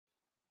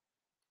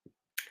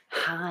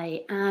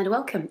Hi and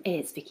welcome.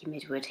 It's Vicky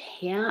Midwood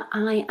here.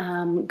 I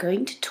am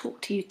going to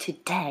talk to you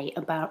today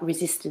about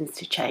resistance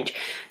to change.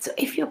 So,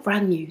 if you're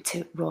brand new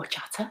to Raw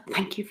Chatter,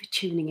 thank you for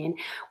tuning in.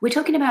 We're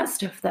talking about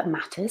stuff that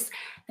matters,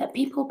 that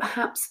people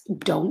perhaps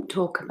don't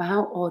talk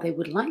about or they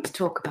would like to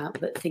talk about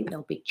but think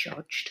they'll be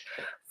judged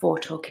for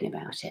talking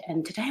about it.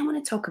 And today I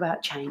want to talk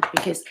about change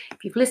because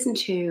if you've listened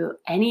to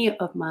any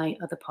of my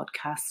other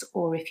podcasts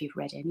or if you've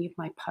read any of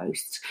my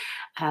posts,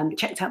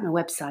 checked out my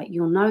website,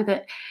 you'll know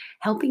that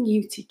helping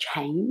you to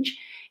change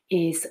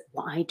is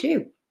what I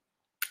do.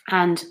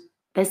 And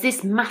there's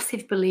this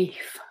massive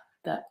belief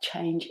that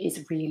change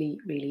is really,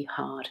 really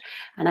hard.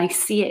 And I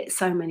see it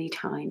so many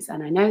times.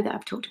 And I know that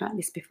I've talked about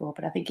this before,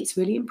 but I think it's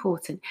really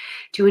important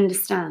to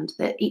understand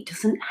that it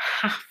doesn't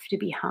have to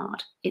be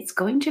hard. It's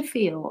going to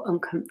feel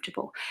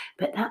uncomfortable,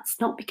 but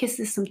that's not because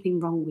there's something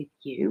wrong with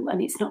you.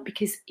 And it's not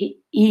because it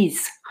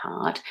is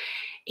hard.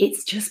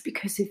 It's just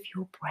because of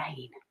your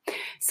brain.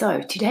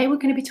 So today we're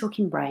going to be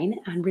talking brain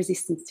and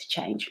resistance to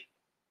change.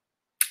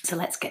 So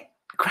let's get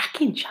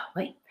cracking, shall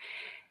we?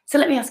 So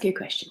let me ask you a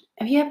question.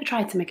 Have you ever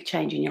tried to make a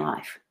change in your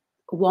life?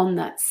 One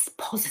that's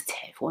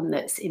positive, one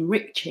that's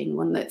enriching,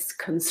 one that's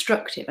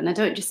constructive. And I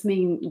don't just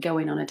mean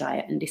going on a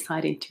diet and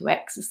deciding to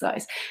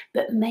exercise,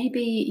 but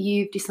maybe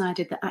you've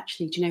decided that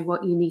actually, do you know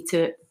what, you need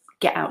to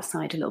get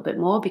outside a little bit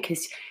more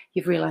because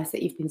you've realised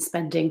that you've been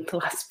spending the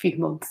last few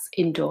months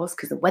indoors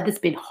because the weather's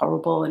been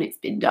horrible and it's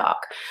been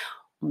dark.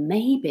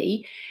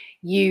 Maybe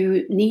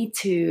you need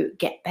to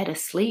get better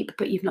sleep,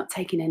 but you've not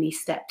taken any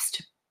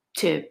steps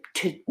to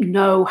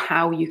know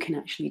how you can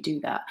actually do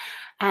that.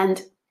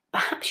 And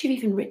perhaps you've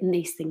even written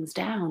these things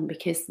down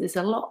because there's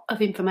a lot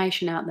of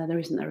information out there,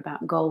 isn't there,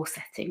 about goal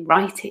setting.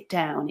 Write it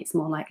down, it's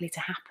more likely to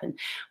happen.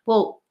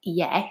 Well,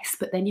 yes,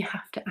 but then you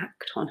have to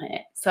act on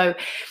it. So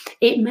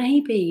it may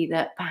be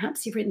that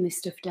perhaps you've written this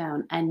stuff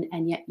down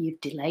and yet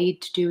you've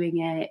delayed doing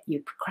it,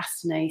 you're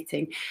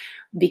procrastinating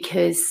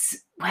because,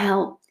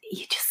 well,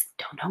 you just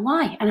don't know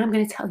why. And I'm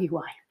going to tell you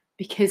why.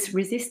 Because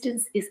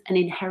resistance is an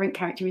inherent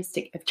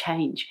characteristic of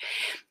change.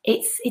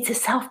 It's a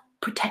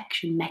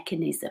self-protection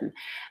mechanism.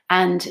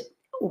 And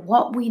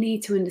what we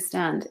need to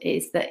understand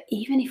is that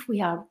even if we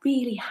are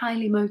really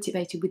highly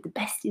motivated with the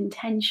best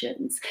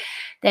intentions,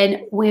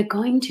 then we're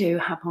going to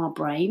have our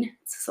brain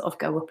to sort of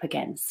go up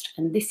against.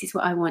 And this is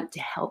what I want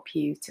to help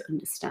you to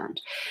understand.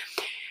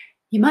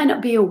 You might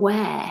not be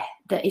aware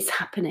that it's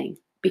happening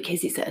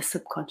because it's at a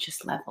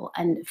subconscious level.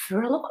 And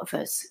for a lot of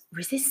us,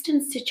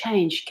 resistance to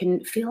change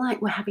can feel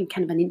like we're having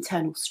kind of an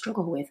internal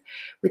struggle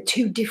with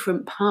two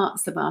different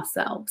parts of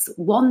ourselves.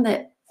 One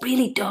that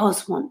really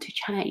does want to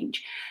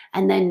change,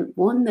 and then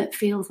one that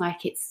feels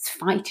like it's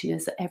fighting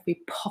us at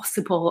every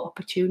possible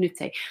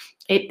opportunity.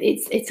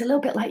 It's a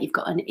little bit like you've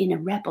got an inner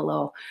rebel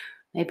or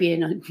maybe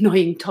an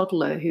annoying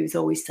toddler who's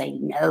always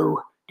saying,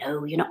 no,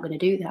 you're not going to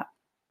do that.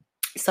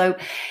 So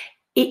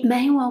it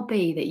may well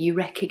be that you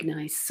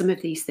recognize some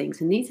of these things,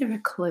 and these are a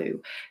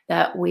clue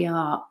that we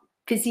are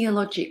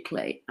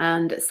physiologically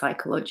and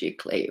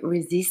psychologically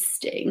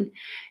resisting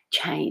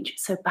change.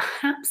 So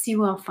perhaps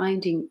you are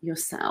finding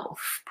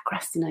yourself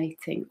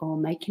procrastinating or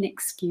making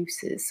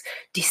excuses,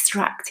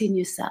 distracting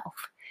yourself,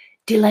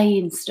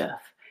 delaying stuff.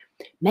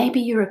 Maybe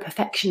you're a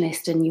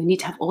perfectionist and you need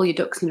to have all your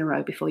ducks in a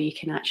row before you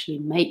can actually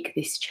make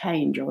this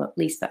change, or at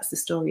least that's the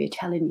story you're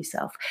telling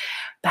yourself.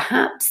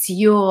 Perhaps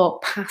your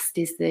past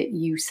is that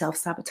you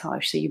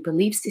self-sabotage, so your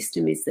belief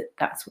system is that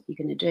that's what you're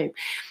going to do.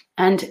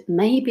 And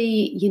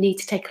maybe you need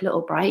to take a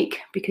little break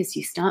because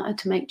you started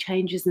to make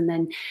changes and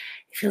then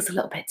it feels a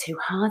little bit too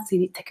hard, so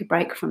you need to take a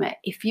break from it.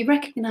 If you're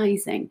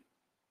recognizing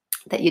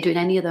that you're doing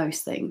any of those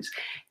things,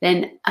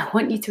 then I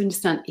want you to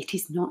understand it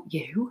is not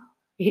you.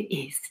 It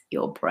is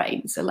your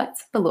brain. So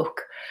let's have a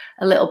look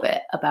a little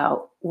bit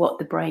about what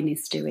the brain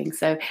is doing.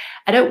 So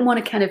I don't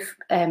want to kind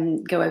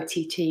of go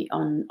OTT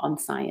on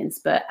science,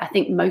 but I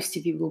think most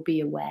of you will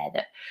be aware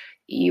that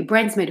your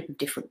brain's made up of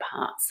different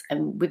parts.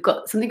 And we've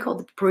got something called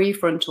the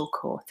prefrontal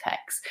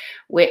cortex,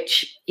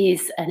 which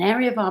is an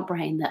area of our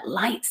brain that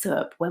lights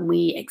up when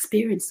we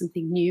experience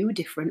something new,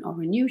 different,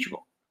 or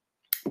unusual.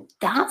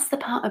 That's the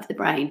part of the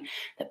brain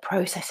that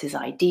processes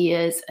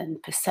ideas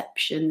and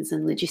perceptions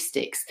and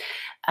logistics.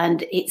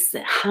 And it's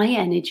high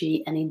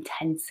energy and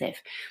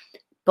intensive,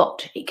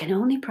 but it can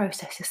only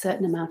process a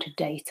certain amount of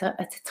data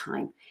at a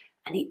time,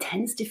 and it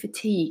tends to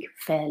fatigue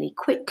fairly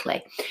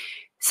quickly.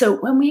 So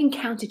when we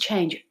encounter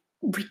change,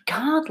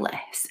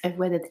 regardless of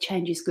whether the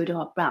change is good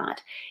or bad,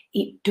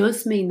 it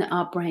does mean that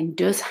our brain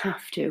does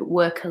have to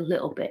work a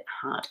little bit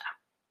harder.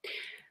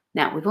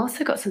 Now, we've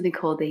also got something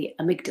called the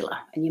amygdala,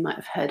 and you might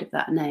have heard of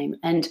that name.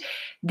 And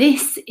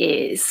this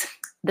is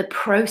the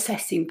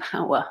processing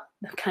power,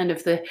 the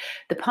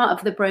part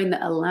of the brain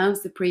that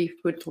allows the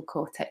prefrontal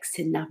cortex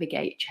to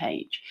navigate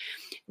change,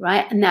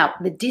 right? And now,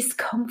 the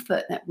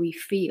discomfort that we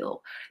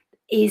feel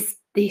is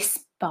this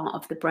part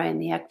of the brain,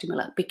 the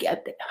amygdala.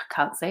 I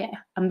can't say it,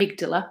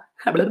 amygdala,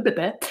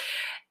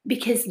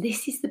 because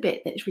this is the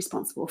bit that is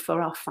responsible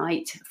for our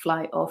fight,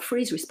 flight, or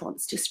freeze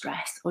response to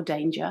stress or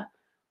danger,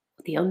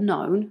 the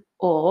unknown,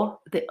 or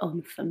the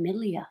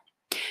unfamiliar.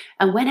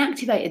 And when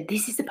activated,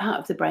 this is the part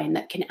of the brain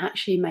that can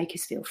actually make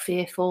us feel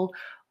fearful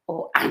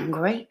or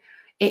angry.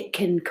 It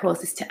can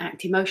cause us to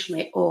act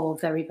emotionally or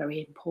very,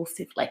 very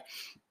impulsively.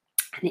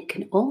 And it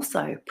can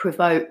also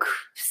provoke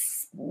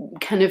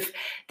kind of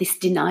this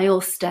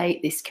denial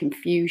state, this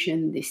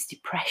confusion, this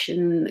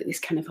depression, this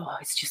kind of, oh,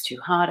 it's just too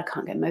hard, I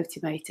can't get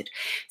motivated.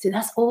 So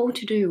that's all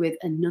to do with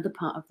another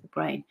part of the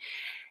brain.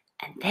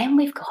 And then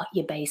we've got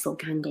your basal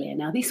ganglia.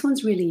 Now, this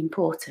one's really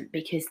important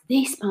because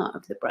this part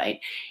of the brain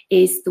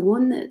is the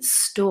one that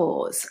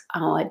stores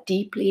our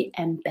deeply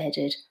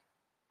embedded,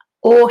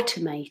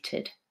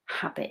 automated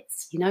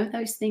habits. You know,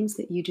 those things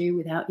that you do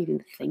without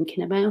even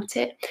thinking about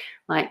it,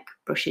 like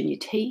brushing your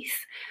teeth,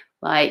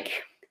 like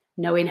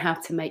knowing how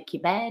to make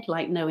your bed,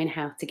 like knowing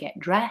how to get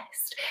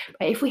dressed.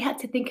 But if we had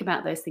to think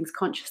about those things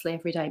consciously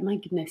every day, my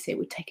goodness, it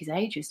would take us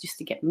ages just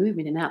to get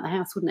moving and out the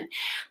house, wouldn't it?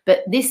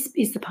 But this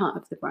is the part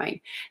of the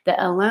brain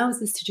that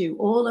allows us to do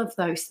all of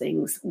those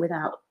things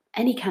without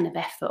any kind of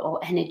effort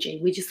or energy.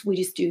 We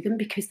just do them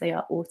because they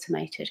are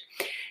automated.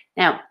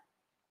 Now,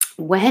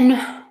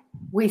 when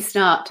we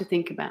start to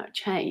think about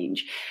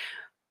change,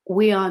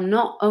 we are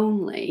not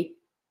only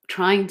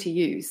trying to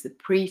use the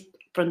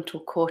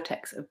prefrontal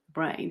cortex of the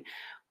brain.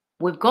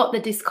 We've got the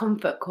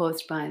discomfort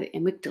caused by the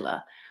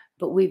amygdala,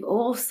 but we've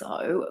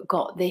also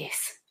got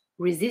this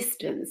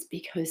resistance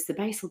because the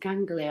basal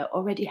ganglia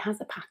already has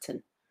a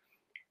pattern.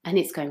 And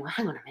it's going, well,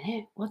 hang on a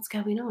minute, what's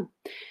going on?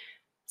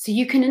 So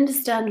you can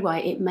understand why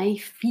it may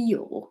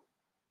feel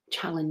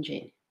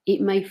challenging.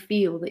 It may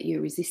feel that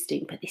you're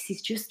resisting, but this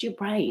is just your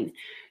brain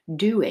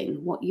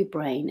doing what your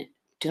brain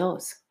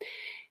does.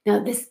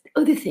 Now, there's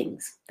other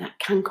things that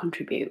can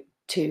contribute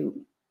to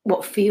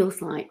what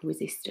feels like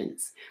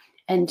resistance.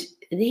 And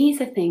these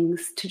are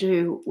things to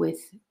do with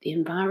the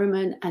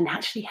environment and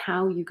actually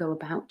how you go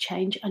about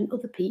change and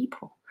other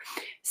people.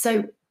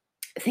 So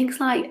things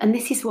like, and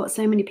this is what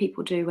so many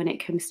people do when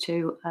it comes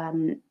to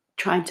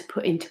trying to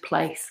put into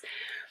place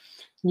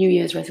New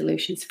Year's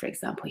resolutions, for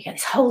example. You get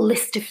this whole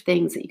list of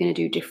things that you're going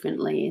to do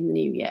differently in the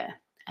new year.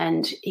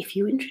 And if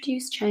you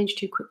introduce change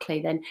too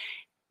quickly, then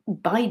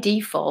by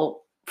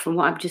default, from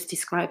what I've just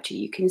described to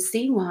you, you can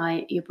see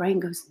why your brain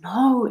goes,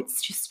 no,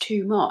 it's just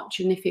too much.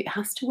 And if it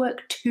has to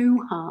work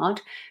too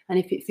hard and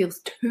if it feels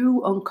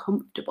too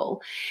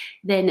uncomfortable,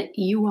 then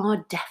you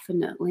are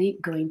definitely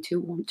going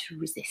to want to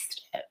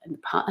resist it. And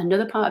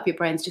another part of your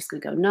brain's just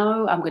going to go,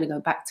 no, I'm going to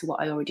go back to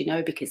what I already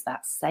know because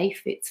that's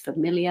safe, it's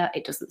familiar,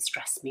 it doesn't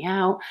stress me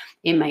out,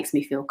 it makes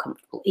me feel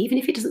comfortable. Even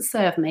if it doesn't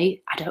serve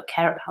me, I don't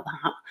care about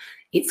that.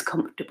 It's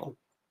comfortable.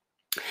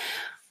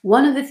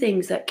 One of the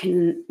things that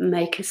can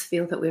make us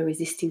feel that we're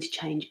resisting to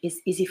change is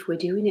if we're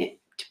doing it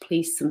to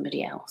please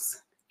somebody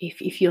else.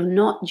 If you're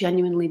not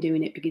genuinely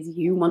doing it because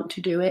you want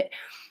to do it,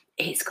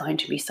 it's going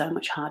to be so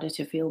much harder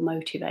to feel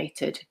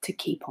motivated to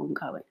keep on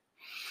going.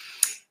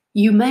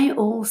 You may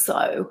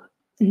also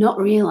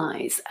not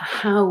realize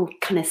how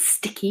kind of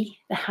sticky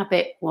the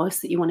habit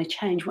was that you want to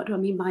change. What do I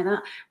mean by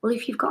that? Well,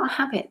 if you've got a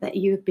habit that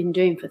you've been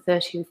doing for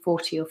 30 or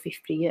 40 or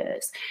 50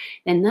 years,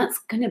 then that's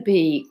going to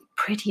be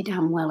pretty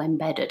damn well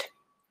embedded.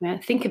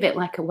 Think of it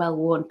like a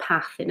well-worn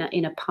path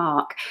in a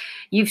park.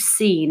 You've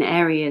seen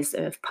areas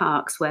of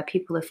parks where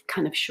people have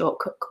kind of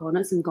shortcut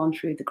corners and gone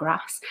through the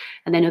grass,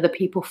 and then other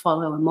people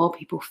follow and more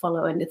people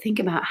follow. And to think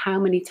about how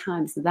many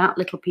times that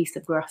little piece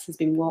of grass has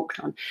been walked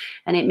on,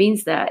 and it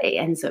means that it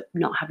ends up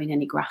not having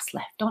any grass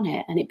left on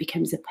it, and it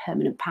becomes a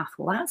permanent path.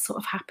 Well, that sort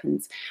of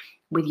happens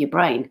with your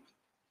brain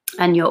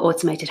and your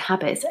automated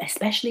habits,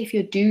 especially if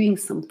you're doing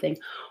something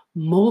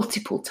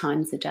multiple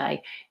times a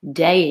day,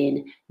 day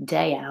in,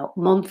 day out,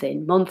 month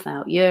in, month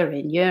out, year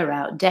in, year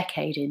out,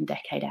 decade in,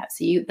 decade out.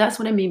 So that's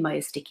what I mean by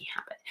a sticky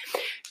habit.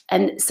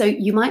 And so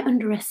you might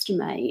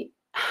underestimate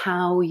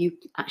how you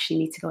actually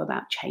need to go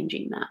about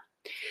changing that.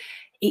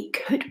 It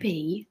could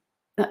be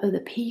that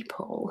other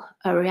people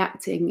are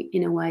reacting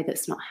in a way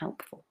that's not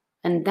helpful.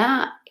 And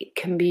that it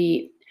can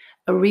be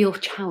a real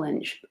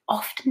challenge.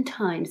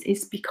 Oftentimes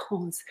it's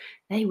because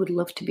they would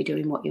love to be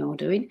doing what you're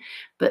doing,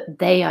 but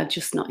they are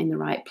just not in the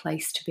right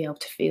place to be able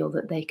to feel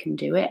that they can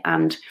do it.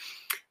 And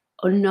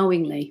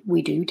unknowingly,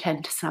 we do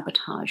tend to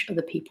sabotage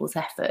other people's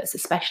efforts,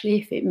 especially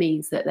if it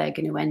means that they're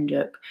going to end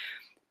up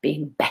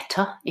being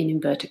better, in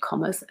inverted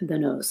commas,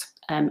 than us.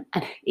 And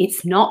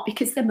it's not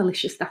because they're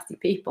malicious, nasty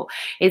people.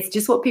 It's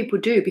just what people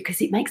do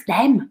because it makes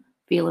them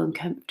feel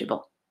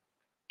uncomfortable.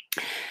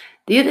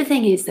 The other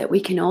thing is that we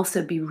can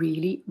also be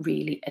really,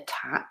 really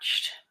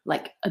attached,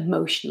 like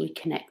emotionally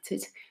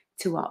connected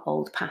to our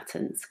old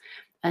patterns.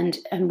 And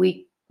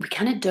we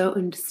kind of don't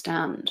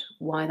understand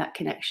why that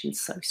connection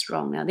is so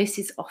strong. Now, this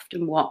is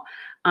often what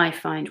I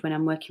find when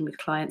I'm working with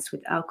clients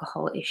with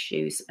alcohol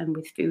issues and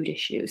with food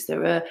issues.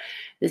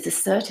 There's a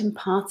certain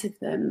part of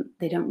them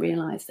they don't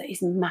realize that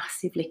is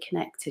massively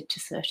connected to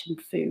certain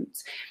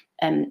foods.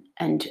 And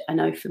I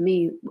know for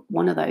me,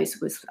 one of those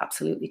was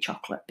absolutely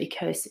chocolate,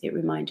 because it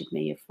reminded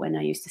me of when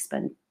I used to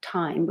spend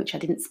time, which I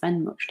didn't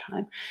spend much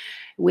time,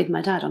 with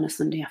my dad on a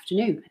Sunday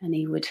afternoon. And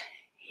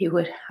he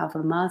would have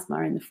a Mars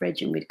bar in the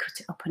fridge and we'd cut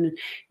it up. And it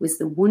was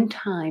the one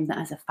time that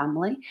as a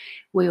family,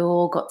 we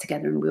all got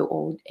together and we were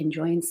all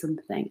enjoying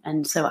something.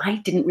 And so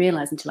I didn't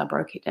realize until I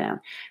broke it down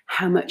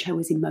how much I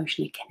was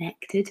emotionally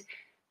connected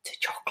to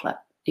chocolate.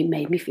 It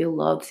made me feel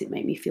loved. It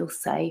made me feel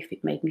safe.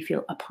 It made me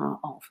feel a part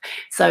of.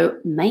 So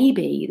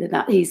maybe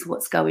that is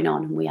what's going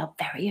on, and we are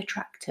very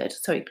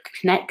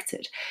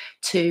connected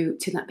to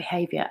that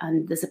behavior.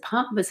 And there's a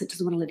part of us that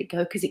doesn't want to let it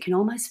go because it can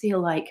almost feel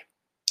like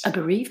a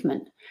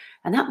bereavement.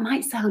 And that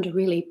might sound a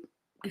really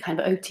kind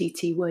of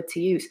OTT word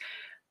to use.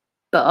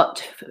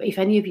 But if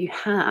any of you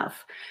have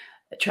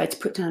tried to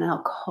put down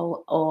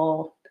alcohol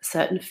or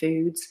certain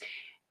foods,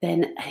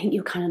 then I think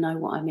you'll kind of know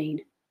what I mean.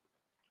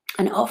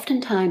 And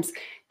oftentimes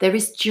there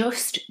is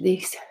just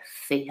this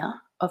fear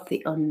of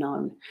the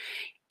unknown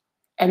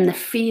and the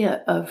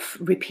fear of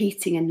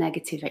repeating a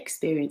negative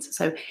experience.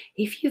 So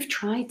if you've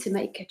tried to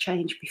make a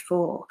change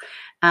before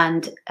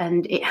and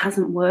it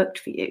hasn't worked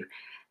for you,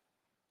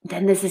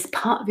 then there's this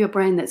part of your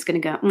brain that's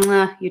going to go,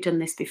 nah, you've done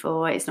this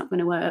before, it's not going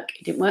to work.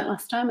 It didn't work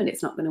last time and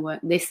it's not going to work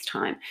this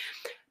time.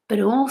 But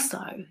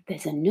also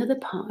there's another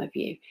part of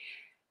you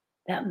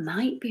that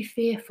might be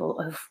fearful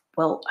of,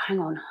 well, hang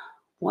on,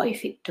 what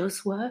if it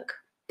does work?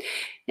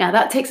 Now,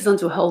 that takes us on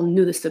to a whole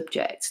nother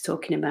subject,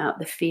 talking about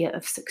the fear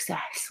of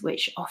success,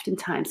 which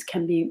oftentimes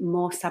can be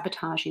more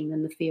sabotaging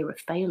than the fear of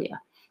failure,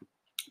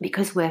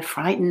 because we're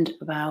frightened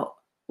about,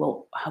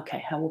 well,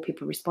 okay, how will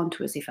people respond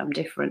to us if I'm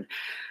different?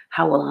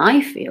 How will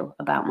I feel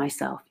about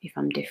myself if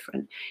I'm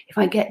different? If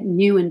I get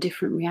new and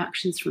different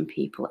reactions from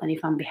people, and if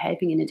I'm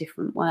behaving in a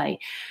different way,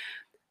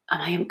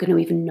 and I am going to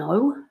even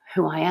know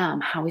who I am,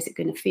 how is it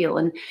going to feel?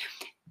 And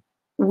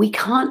we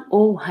can't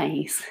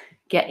always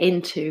get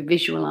into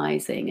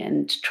visualizing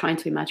and trying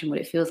to imagine what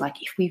it feels like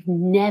if we've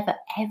never,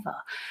 ever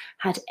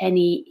had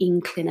any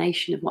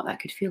inclination of what that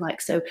could feel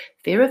like. So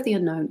fear of the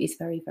unknown is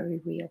very,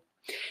 very real.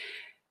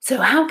 So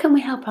how can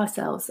we help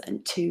ourselves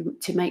and to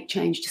make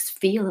change just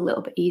feel a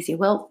little bit easier?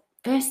 Well,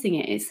 first thing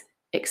is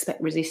expect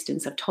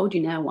resistance. I've told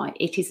you now why.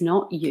 It is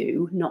not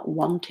you not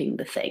wanting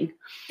the thing.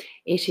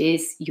 It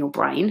is your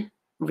brain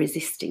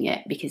resisting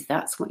it, because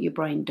that's what your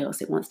brain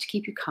does. It wants to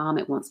keep you calm.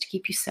 It wants to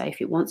keep you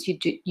safe. It wants you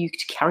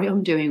to carry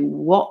on doing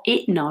what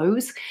it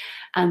knows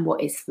and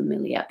what is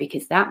familiar,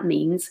 because that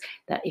means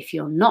that if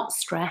you're not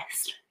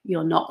stressed,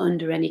 you're not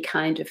under any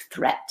kind of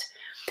threat,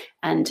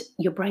 and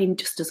your brain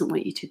just doesn't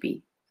want you to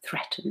be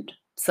threatened.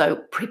 So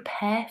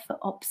prepare for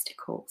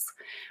obstacles,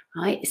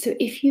 right? So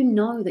if you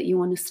know that you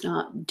want to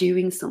start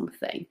doing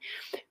something,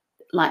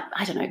 like,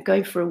 I don't know,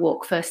 go for a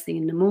walk first thing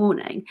in the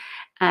morning,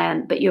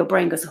 but your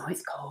brain goes, oh,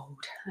 it's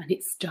cold and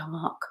it's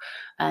dark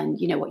and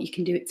you know what, you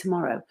can do it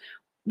tomorrow.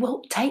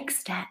 Well, take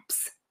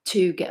steps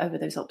to get over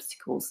those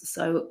obstacles.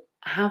 So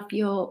have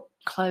your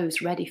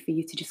clothes ready for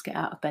you to just get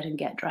out of bed and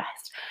get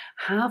dressed.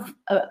 Have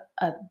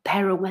a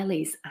pair of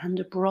wellies and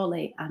a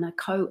brolly and a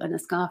coat and a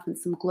scarf and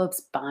some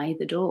gloves by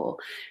the door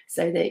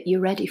so that you're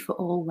ready for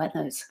all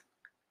weathers.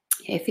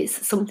 If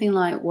it's something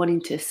like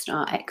wanting to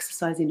start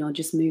exercising or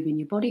just moving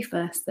your body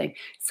first thing,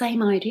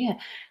 same idea.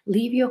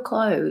 Leave your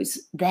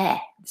clothes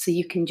there so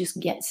you can just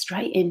get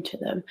straight into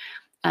them.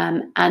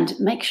 And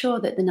make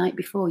sure that the night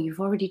before you've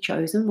already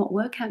chosen what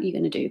workout you're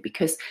going to do,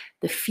 because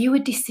the fewer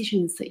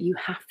decisions that you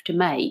have to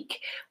make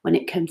when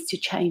it comes to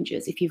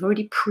changes, if you've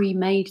already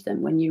pre-made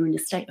them when you're in a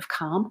state of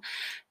calm,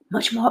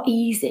 much more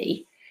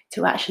easy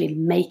to actually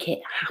make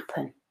it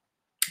happen.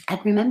 And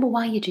remember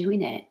why you're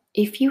doing it.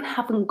 If you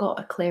haven't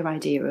got a clear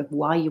idea of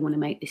why you want to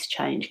make this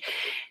change,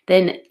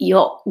 then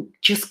you're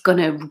just going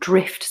to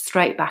drift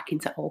straight back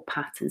into old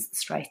patterns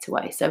straight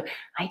away. So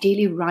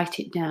ideally write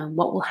it down.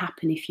 What will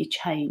happen if you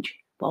change?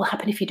 What will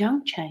happen if you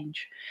don't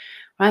change?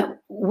 Right?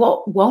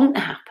 What won't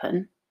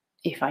happen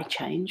if I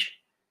change?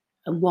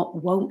 And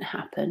what won't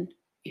happen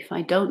if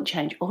I don't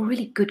change? All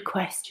really good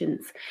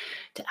questions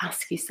to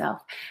ask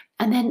yourself.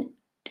 And then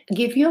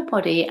give your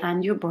body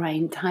and your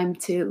brain time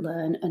to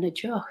learn and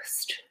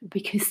adjust,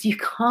 because you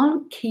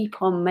can't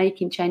keep on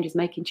making changes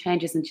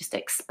and just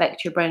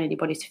expect your brain and your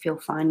body to feel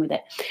fine with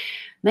it.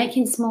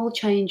 Making small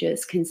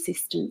changes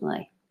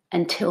consistently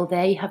until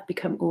they have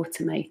become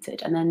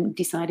automated, and then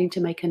deciding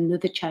to make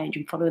another change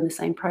and following the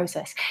same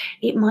process.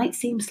 It might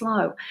seem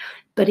slow,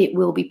 but it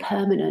will be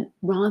permanent,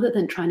 rather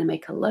than trying to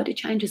make a load of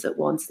changes at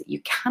once that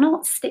you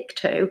cannot stick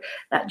to,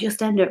 that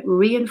just end up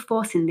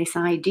reinforcing this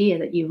idea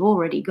that you've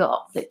already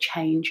got, that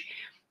change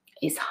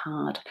is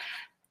hard.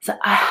 So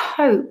I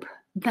hope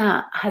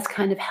that has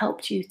kind of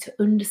helped you to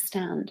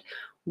understand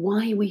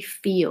why we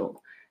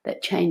feel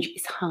that change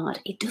is hard.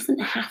 It doesn't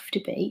have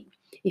to be,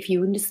 if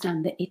you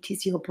understand that it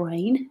is your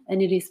brain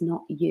and it is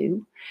not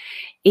you.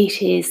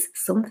 It is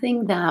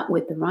something that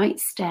with the right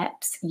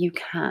steps you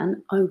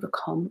can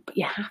overcome, but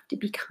you have to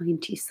be kind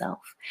to yourself.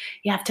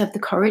 You have to have the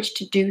courage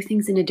to do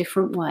things in a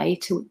different way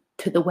to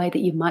the way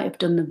that you might have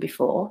done them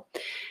before.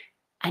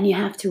 And you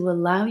have to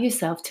allow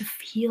yourself to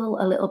feel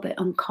a little bit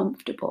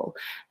uncomfortable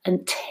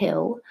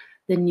until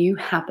the new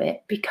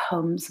habit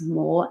becomes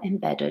more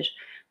embedded,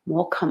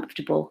 more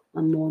comfortable,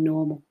 and more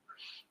normal.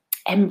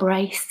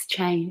 Embrace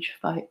change,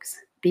 folks.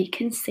 Be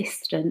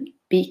consistent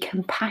Be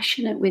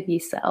compassionate with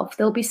yourself.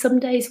 There'll be some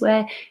days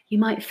where you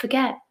might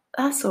forget.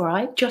 That's all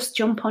right. Just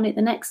jump on it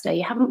the next day.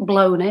 You haven't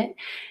blown it.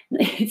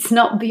 It's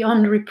not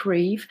beyond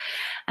reprieve.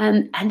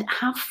 And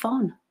have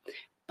fun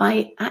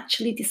by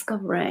actually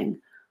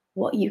discovering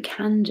what you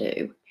can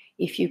do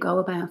if you go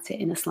about it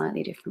in a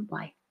slightly different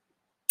way.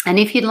 And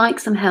if you'd like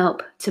some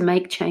help to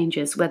make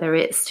changes, whether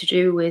it's to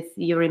do with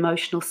your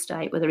emotional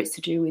state, whether it's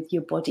to do with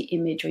your body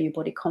image or your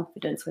body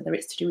confidence, whether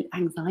it's to do with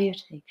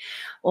anxiety,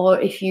 or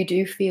if you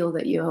do feel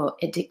that you're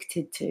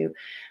addicted to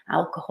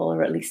alcohol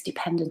or at least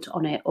dependent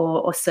on it,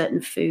 or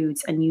certain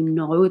foods, and you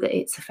know that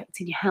it's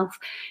affecting your health,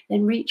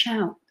 then reach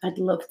out. I'd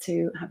love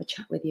to have a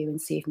chat with you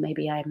and see if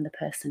maybe I am the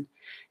person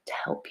to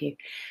help you.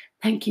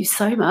 Thank you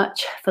so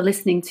much for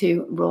listening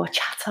to Raw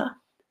Chatter,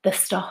 the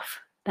stuff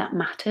that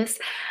matters.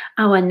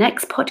 Our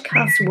next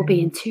podcast will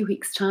be in 2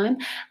 weeks' time,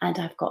 and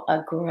I've got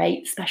a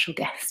great special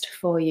guest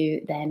for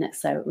you then.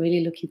 So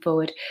really looking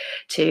forward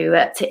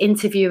to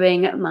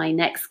interviewing my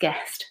next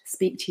guest.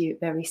 Speak to you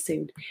very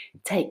soon.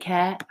 Take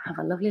care. Have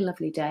a lovely,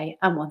 lovely day.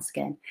 And once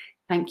again,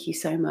 thank you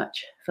so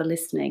much for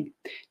listening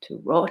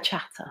to Raw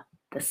Chatter,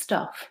 the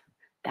stuff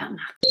that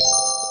matters.